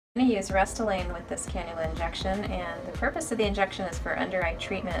I'm going to use Restylane with this cannula injection, and the purpose of the injection is for under eye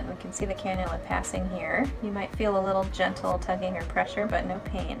treatment. We can see the cannula passing here. You might feel a little gentle tugging or pressure, but no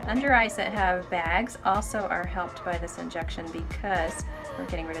pain. Under eyes that have bags also are helped by this injection because we're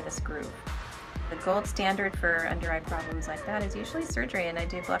getting rid of this groove. The gold standard for under eye problems like that is usually surgery, and I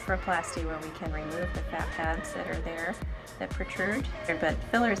do blepharoplasty where we can remove the fat pads that are there that protrude. But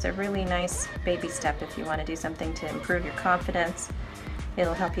filler is a really nice baby step if you want to do something to improve your confidence.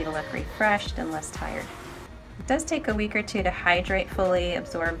 It'll help you to look refreshed and less tired. It does take a week or two to hydrate fully,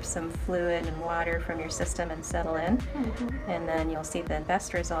 absorb some fluid and water from your system and settle in. And then you'll see the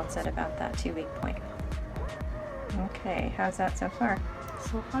best results at about that 2-week point. Okay, how's that so far?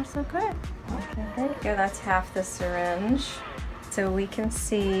 So far, so good. Okay, there you go. That's half the syringe. So we can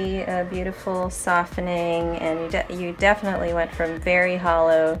see a beautiful softening, and you definitely went from very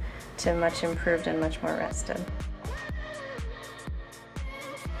hollow to much improved and much more rested.